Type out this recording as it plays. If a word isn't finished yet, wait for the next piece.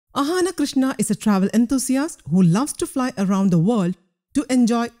Ahaana Krishna is a travel enthusiast who loves to fly around the world to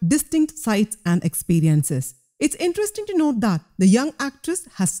enjoy distinct sights and experiences. It's interesting to note that the young actress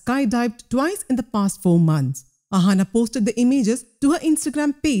has skydived twice in the past 4 months. Ahaana posted the images to her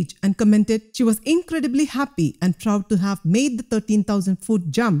Instagram page and commented she was incredibly happy and proud to have made the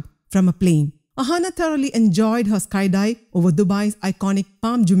 13,000-foot jump from a plane. Ahaana thoroughly enjoyed her skydive over Dubai's iconic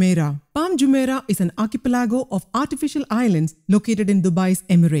Palm Jumeirah. Palm Jumeirah is an archipelago of artificial islands located in Dubai's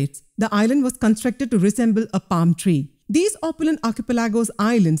Emirates. The island was constructed to resemble a palm tree. These opulent archipelagos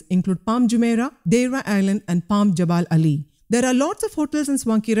islands include Palm Jumeirah, Deira Island and Palm Jabal Ali. There are lots of hotels and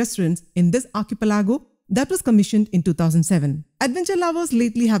swanky restaurants in this archipelago that was commissioned in 2007. Adventure lovers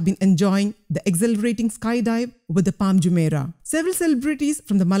lately have been enjoying the exhilarating skydive over the Palm Jumeirah. Several celebrities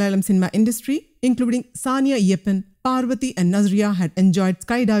from the Malayalam cinema industry, including Sania Yeppan, Parvati and Nazria, had enjoyed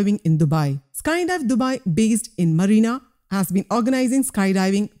skydiving in Dubai. Skydive Dubai, based in Marina, has been organizing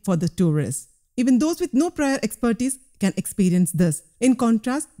skydiving for the tourists. Even those with no prior expertise can experience this. In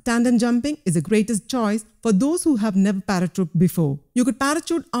contrast, tandem jumping is the greatest choice for those who have never paratrooped before. You could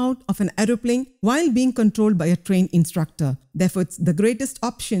parachute out of an aeroplane while being controlled by a trained instructor. Therefore, it's the greatest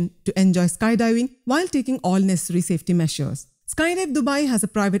option to enjoy skydiving while taking all necessary safety measures. Skydive Dubai has a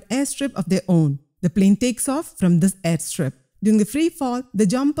private airstrip of their own. The plane takes off from this airstrip. During the free fall, the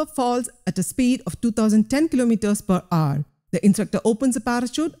jumper falls at a speed of 2010 km per hour. The instructor opens the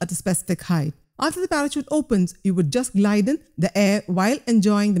parachute at a specific height. After the parachute opens, you would just glide in the air while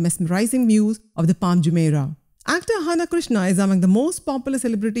enjoying the mesmerizing views of the Palm Jumeirah. Actor Ahaana Krishna is among the most popular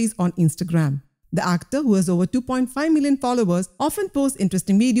celebrities on Instagram. The actor, who has over 2.5 million followers, often posts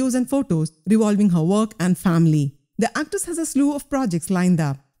interesting videos and photos revolving her work and family. The actress has a slew of projects lined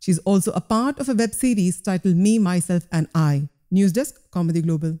up. She is also a part of a web series titled Me, Myself and I. News Desk, Kaumudy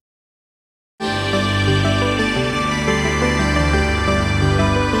Global.